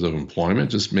conditions of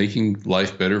employment, just making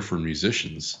life better for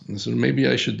musicians. And so maybe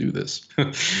I should do this.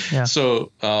 Yeah.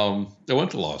 So I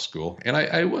went to law school, and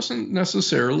I wasn't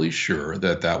necessarily sure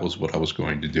that that was what I was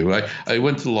going to do. I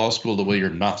went to law school the way you're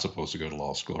not supposed to go to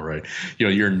law school, right?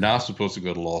 You're not supposed to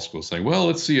go to law school saying, well,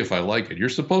 let's see if I like it. You're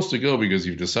supposed to go because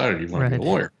you've decided you want to be Right. a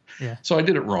lawyer. Yeah. So I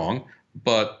did it wrong,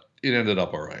 but it ended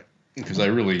up all right because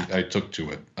I took to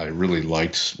it. I really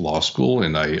liked law school,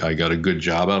 and I got a good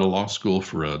job out of law school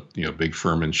for a big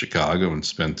firm in Chicago and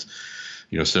spent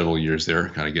several years there,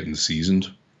 kind of getting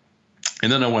seasoned.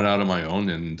 And then I went out on my own,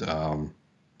 and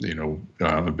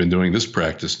I've been doing this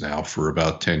practice now for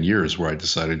about 10 years, where I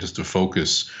decided just to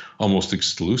focus almost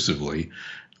exclusively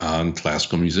on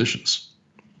classical musicians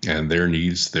and their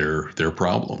needs, their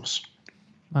problems.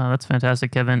 Wow, that's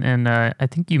fantastic, Kevin. And I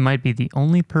think you might be the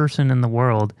only person in the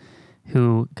world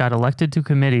who got elected to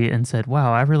committee and said,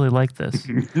 "Wow, I really like this."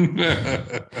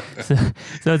 So,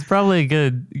 so it's probably a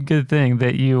good thing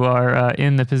that you are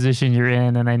in the position you're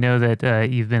in, and I know that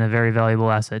you've been a very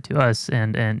valuable asset to us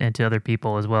and to other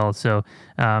people as well. So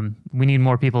we need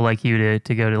more people like you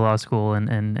to go to law school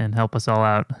and help us all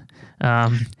out.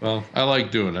 Well, I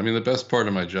like doing it. I mean, the best part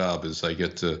of my job is I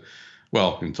get to,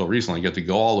 well, until recently, I get to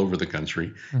go all over the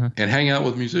country uh and hang out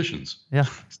with musicians. Yeah,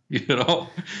 You know,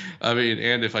 I mean,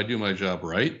 and if I do my job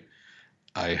right,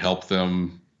 I help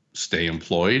them stay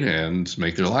employed and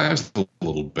make their lives a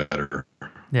little better.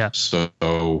 yeah. So,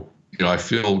 I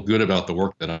feel good about the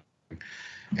work that I'm doing,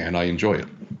 and I enjoy it.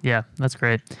 Yeah, that's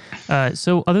great.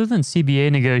 So, other than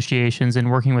CBA negotiations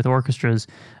and working with orchestras,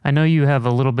 I know you have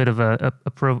a little bit of a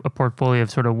portfolio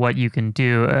of sort of what you can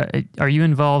do. Are you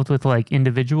involved with like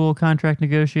individual contract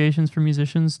negotiations for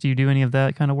musicians? Do you do any of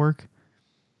that kind of work?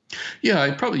 Yeah,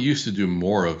 I probably used to do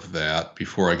more of that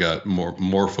before I got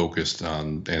more focused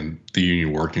on and the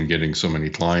union work and getting so many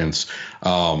clients.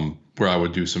 Where I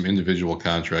would do some individual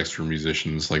contracts for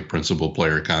musicians, like principal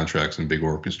player contracts in big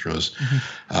orchestras,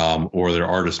 or their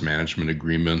artist management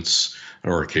agreements,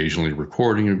 or occasionally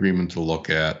recording agreement to look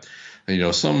at.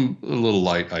 Some little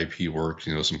light IP work,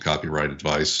 some copyright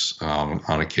advice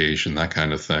on occasion, that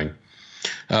kind of thing.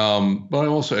 But I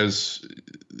also, as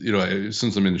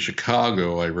since I'm in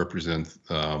Chicago, I represent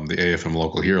the AFM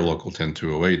local here, Local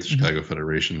 10208, the Chicago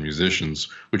Federation of Musicians,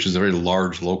 which is a very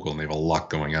large local, and they have a lot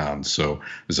going on. So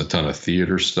there's a ton of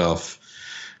theater stuff.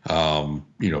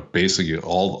 Basically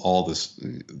all this,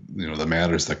 the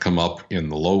matters that come up in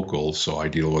the local. So I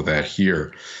deal with that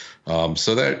here.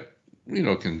 So that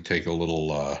can take a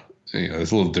little,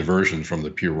 it's a little diversion from the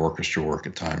pure orchestra work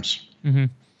at times. hmm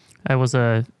I was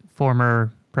a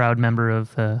former proud member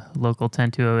of Local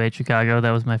 10208 Chicago.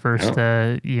 That was my first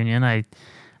union.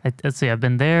 Let's see, I've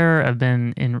been there. I've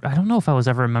been in, I don't know if I was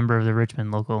ever a member of the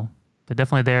Richmond local, but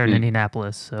definitely there in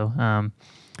Indianapolis. So,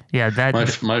 yeah,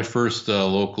 my first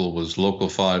local was Local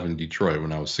 5 in Detroit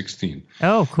when I was 16.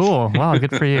 Oh, cool. Wow,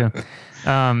 good for you.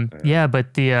 Yeah,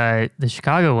 but the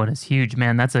Chicago one is huge,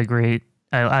 man. That's a great,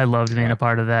 I loved being a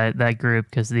part of that group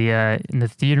because the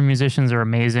theater musicians are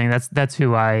amazing. That's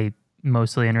who I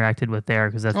mostly interacted with there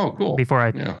because that's cool. Before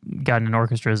I got in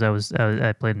orchestras.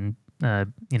 I played in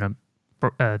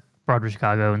Broadway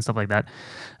Chicago and stuff like that.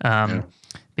 But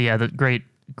yeah, the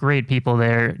great people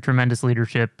there, tremendous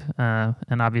leadership,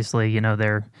 and obviously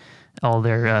all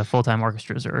their full-time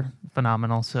orchestras are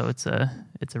phenomenal. So it's a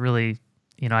really,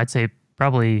 I'd say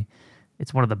probably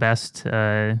it's one of the best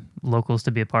locals to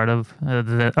be a part of.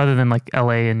 Other than like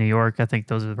LA and New York, I think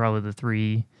those are probably the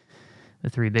three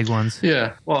big ones.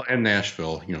 Yeah, well, and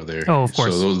Nashville, there. Oh, of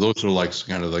course. So those are like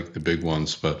kind of like the big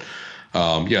ones, but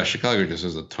Chicago just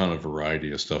has a ton of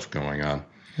variety of stuff going on.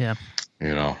 Yeah.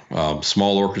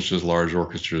 Small orchestras, large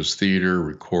orchestras, theater,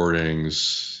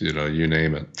 recordings, you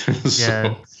name it.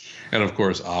 Yeah. And of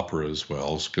course, opera as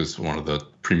well, because one of the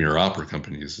premier opera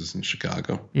companies is in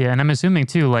Chicago. Yeah, and I'm assuming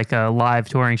too, like live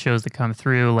touring shows that come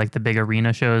through, like the big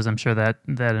arena shows. I'm sure that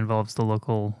involves the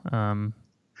local, some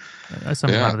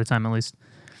amount of the time at least.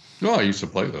 No, I used to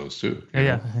play those too.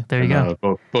 Yeah, there you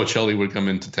go. Bocelli would come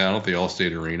into town at the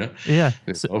Allstate Arena. Yeah,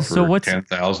 for what's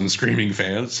 10,000 screaming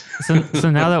fans. so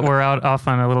now that we're off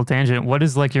on a little tangent, what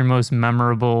is like your most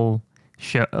memorable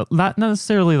show? Not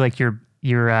necessarily like your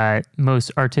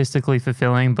most artistically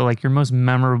fulfilling, but like your most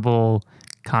memorable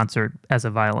concert as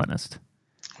a violinist.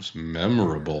 Most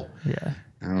memorable. Yeah.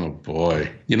 Oh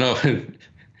boy, it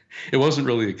wasn't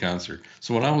really a concert.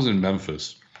 So when I was in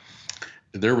Memphis,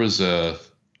 there was a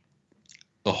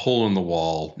hole in the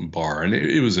wall bar, and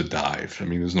it was a dive. I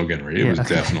mean, there's no getting ready. It was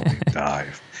definitely a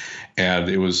dive, and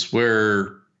it was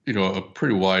where a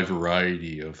pretty wide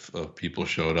variety of people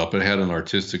showed up. It had an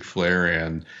artistic flair,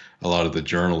 and a lot of the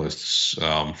journalists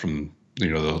from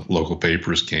the local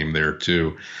papers came there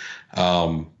too.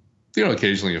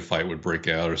 Occasionally a fight would break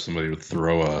out, or somebody would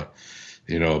throw a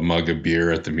mug of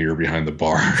beer at the mirror behind the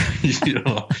bar.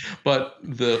 But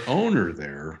the owner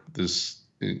there, this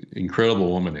incredible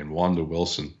woman named Wanda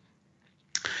Wilson,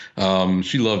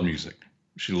 she loved music.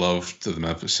 She loved the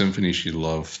Memphis Symphony. She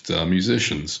loved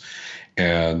musicians.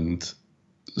 And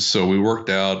so we worked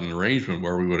out an arrangement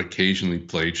where we would occasionally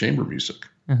play chamber music.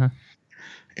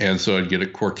 And so I'd get a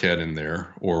quartet in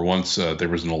there, or once there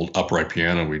was an old upright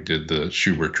piano, we did the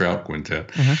Schubert-Trout Quintet.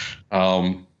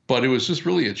 But it was just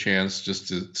really a chance just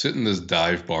to sit in this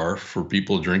dive bar for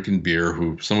people drinking beer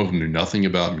who some of them knew nothing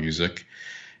about music,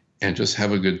 and just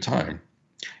have a good time.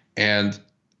 And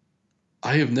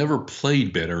I have never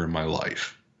played better in my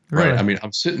life. Really? Right? I mean,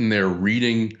 I'm sitting there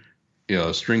reading,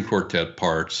 string quartet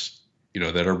parts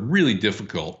that are really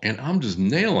difficult, and I'm just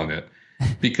nailing it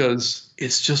because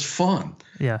it's just fun.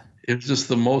 Yeah. It's just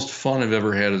the most fun I've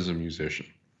ever had as a musician,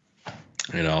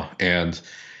 and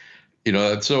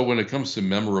and so when it comes to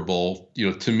memorable,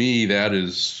 to me that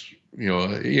is,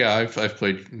 yeah, I've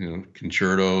played,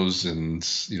 concertos and,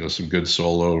 some good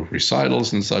solo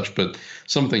recitals and such, but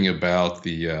something about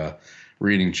the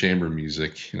reading chamber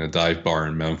music in a dive bar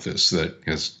in Memphis that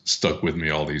has stuck with me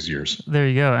all these years. There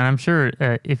you go. And I'm sure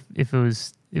if it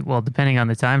was, well, depending on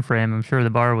the time frame, I'm sure the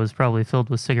bar was probably filled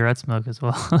with cigarette smoke as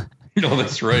well.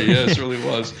 That's right. Yeah, it really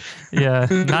was. Yeah,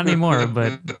 not anymore,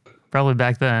 but probably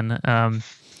back then.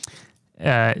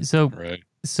 So Right.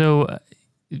 so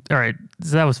all right,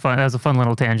 so that was fun. That was a fun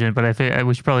little tangent, but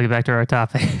we should probably get back to our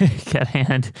topic at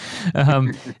hand.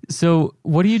 So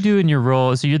what do you do in your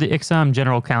role? So you're the ICSOM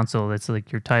General Counsel. That's like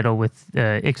your title with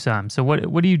ICSOM. So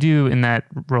what do you do in that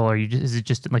role? Is it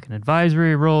just like an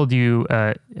advisory role? Do you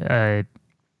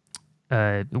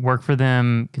work for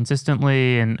them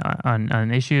consistently and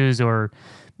on issues, or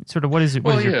sort of what is it?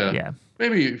 What Well, is your yeah.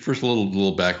 Maybe first a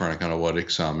little background on kind of what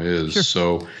ICSOM is. Sure.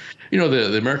 So,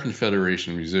 the American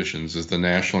Federation of Musicians is the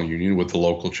national union with the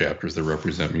local chapters that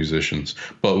represent musicians.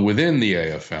 But within the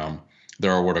AFM,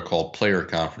 there are what are called player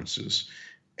conferences,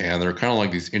 and they're kind of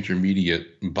like these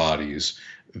intermediate bodies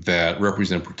that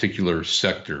represent particular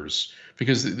sectors.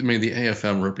 Because the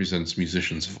AFM represents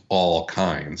musicians of all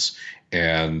kinds,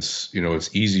 and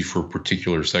it's easy for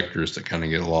particular sectors to kind of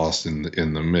get lost in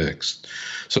the mix.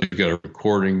 So you've got a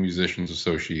Recording Musicians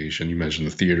Association. You mentioned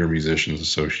the Theater Musicians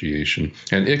Association,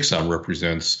 and ICSOM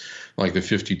represents like the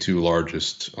 52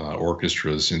 largest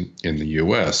orchestras in the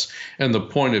U.S. And the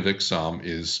point of ICSOM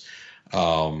is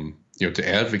to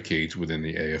advocate within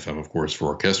the AFM, of course, for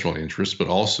orchestral interests, but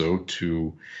also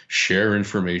to share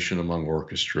information among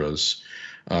orchestras,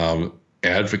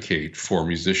 advocate for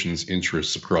musicians'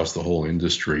 interests across the whole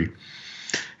industry,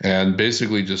 and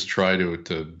basically just try to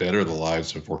better the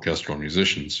lives of orchestral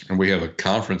musicians. And we have a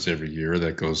conference every year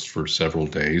that goes for several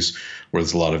days where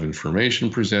there's a lot of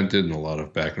information presented and a lot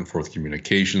of back and forth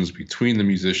communications between the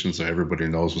musicians, so everybody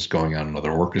knows what's going on in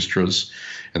other orchestras,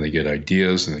 and they get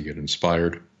ideas and they get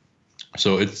inspired.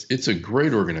 So it's a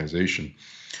great organization.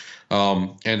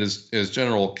 And as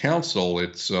general counsel,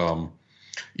 it's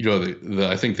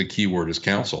I think the key word is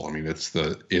counsel. It's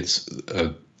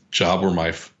a job where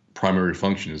my primary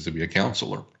function is to be a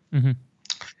counselor.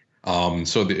 Mm-hmm.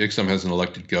 So the ICSOM has an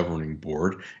elected governing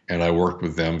board, and I work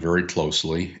with them very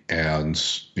closely. And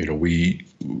we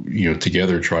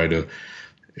together try to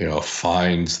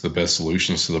find the best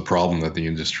solutions to the problem that the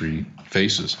industry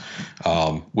faces,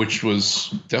 which was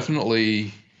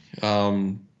definitely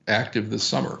active this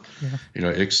summer.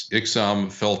 Yeah.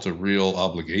 ICSOM felt a real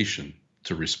obligation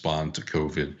to respond to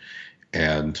COVID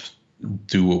and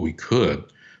do what we could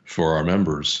for our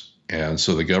members. And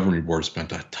so the governing board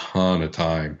spent a ton of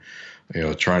time,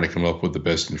 trying to come up with the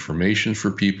best information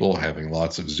for people, having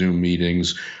lots of Zoom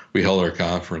meetings. We held our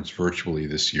conference virtually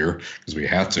this year because we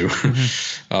had to,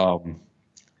 mm-hmm.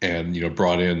 And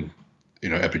brought in,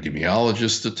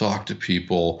 epidemiologists to talk to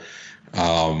people.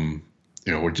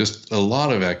 We're just a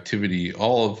lot of activity,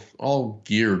 all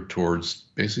geared towards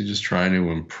basically just trying to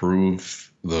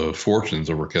improve the fortunes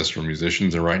of orchestral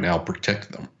musicians, and right now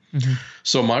protect them. Mm-hmm.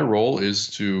 So my role is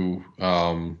to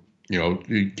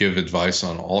give advice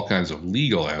on all kinds of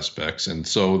legal aspects, and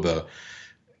so the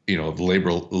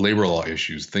labor law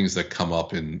issues, things that come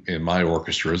up in my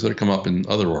orchestras that come up in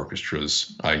other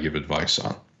orchestras, I give advice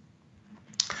on.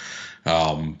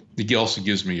 It also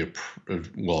gives me a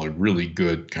really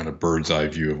good kind of bird's eye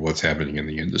view of what's happening in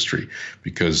the industry,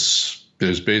 because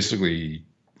there's basically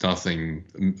nothing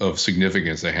of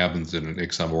significance that happens in an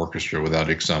ICSOM orchestra without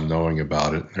ICSOM knowing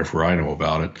about it. Therefore, I know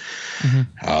about it.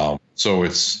 Mm-hmm. So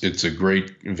it's a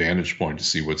great vantage point to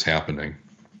see what's happening.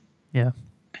 Yeah,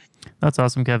 that's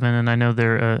awesome, Kevin. And I know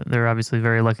they're obviously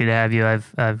very lucky to have you.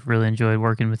 I've really enjoyed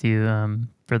working with you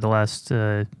for the last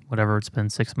whatever it's been,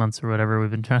 6 months or whatever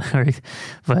we've been trying to.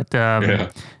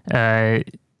 But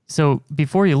so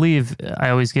before you leave, I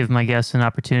always give my guests an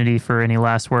opportunity for any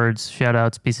last words, shout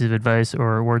outs, pieces of advice,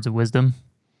 or words of wisdom.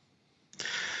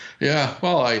 Yeah,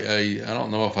 well, I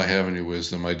don't know if I have any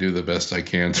wisdom. I do the best I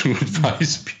can to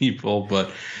advise people,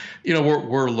 but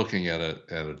we're looking at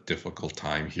a difficult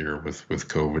time here with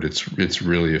COVID. It's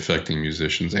really affecting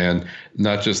musicians, and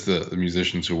not just the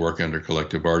musicians who work under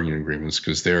collective bargaining agreements,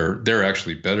 because they're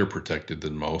actually better protected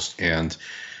than most. And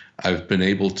I've been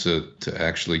able to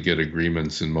actually get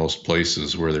agreements in most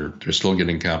places where they're still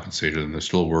getting compensated and they're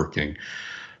still working.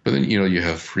 But then, you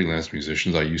have freelance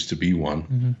musicians. I used to be one,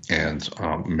 Mm-hmm.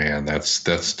 and man,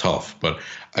 that's tough. But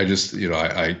I just,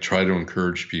 I try to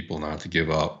encourage people not to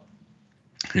give up.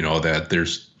 That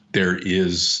there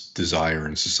is desire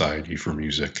in society for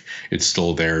music. It's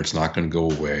still there. It's not going to go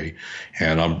away.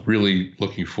 And I'm really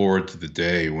looking forward to the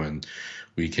day when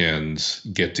we can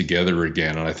get together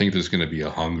again. And I think there's going to be a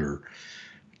hunger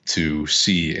to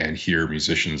see and hear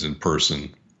musicians in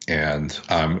person. And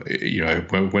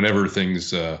whenever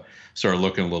things start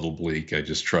looking a little bleak, I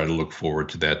just try to look forward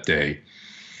to that day.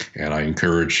 And I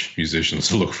encourage musicians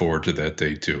to look forward to that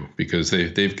day too, because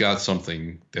they've got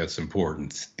something that's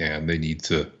important and they need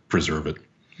to preserve it.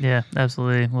 Yeah,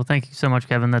 absolutely. Well, thank you so much,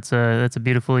 Kevin. That's a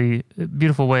beautiful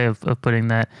way of putting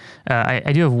that.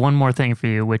 I do have one more thing for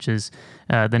you, which is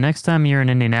the next time you're in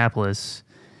Indianapolis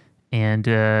and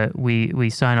we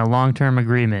sign a long-term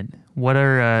agreement.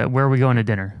 Where are we going to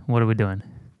dinner? What are we doing?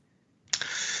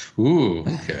 Ooh,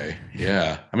 okay,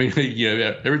 yeah. I mean,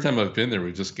 yeah. Every time I've been there,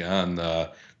 we've just gone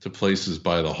to places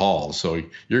by the hall. So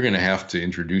you're going to have to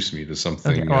introduce me to Okay.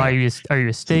 something. Well, are you a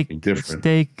Something different.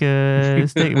 steak?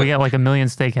 We got like a million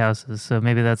steakhouses, so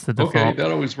maybe that's the Okay, default. that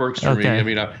always works for me. I Okay.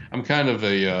 mean, I'm kind of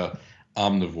a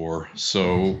omnivore,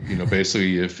 so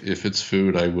basically, if it's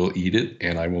food, I will eat it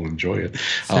and I will enjoy it.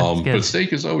 Sounds But good.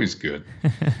 steak is always good,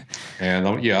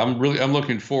 and yeah, I'm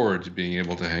looking forward to being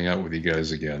able to hang out with you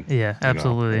guys again. Yeah, I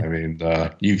absolutely. mean,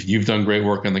 you've done great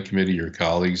work on the committee. Your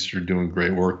colleagues are doing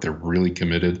great work. They're really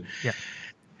committed, Yeah.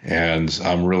 and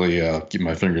I'm really keeping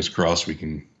my fingers crossed we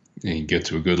can get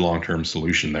to a good long-term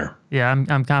solution there. Yeah,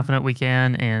 I'm confident we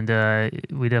can, and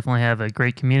we definitely have a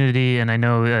great community. And I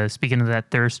know, speaking of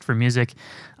that thirst for music,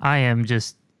 I am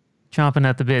just chomping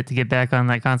at the bit to get back on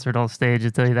that concert hall stage. To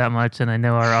tell you that much, and I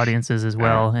know our audiences as Yeah.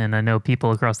 well, and I know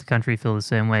people across the country feel the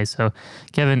same way. So,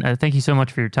 Kevin, thank you so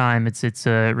much for your time. It's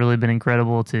really been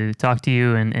incredible to talk to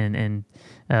you and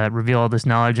reveal all this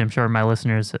knowledge. I'm sure my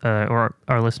listeners or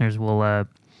our listeners will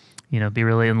be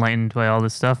really enlightened by all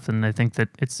this stuff. And I think that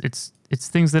it's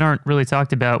things that aren't really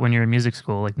talked about when you're in music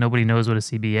school. Like nobody knows what a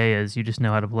CBA is. You just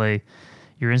know how to play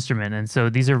your instrument. And so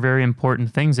these are very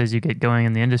important things as you get going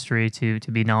in the industry to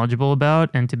be knowledgeable about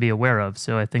and to be aware of.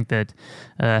 So I think that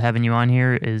having you on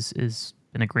here is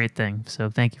been a great thing. So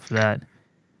thank you for that.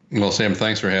 Well, Sam,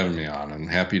 thanks for having me on. I'm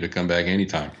happy to come back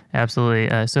anytime.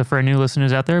 Absolutely. So for our new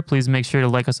listeners out there, please make sure to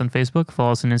like us on Facebook,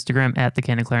 follow us on Instagram at The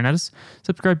Candid Clarinetist,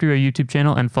 subscribe to our YouTube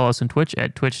channel, and follow us on Twitch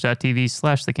at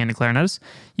twitch.tv/The Candid Clarinetist.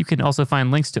 You can also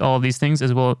find links to all of these things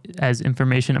as well as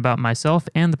information about myself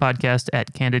and the podcast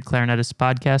at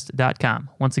candidclarinetistpodcast.com.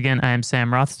 Once again, I am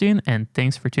Sam Rothstein, and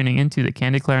thanks for tuning into The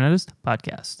Candid Clarinetist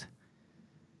podcast.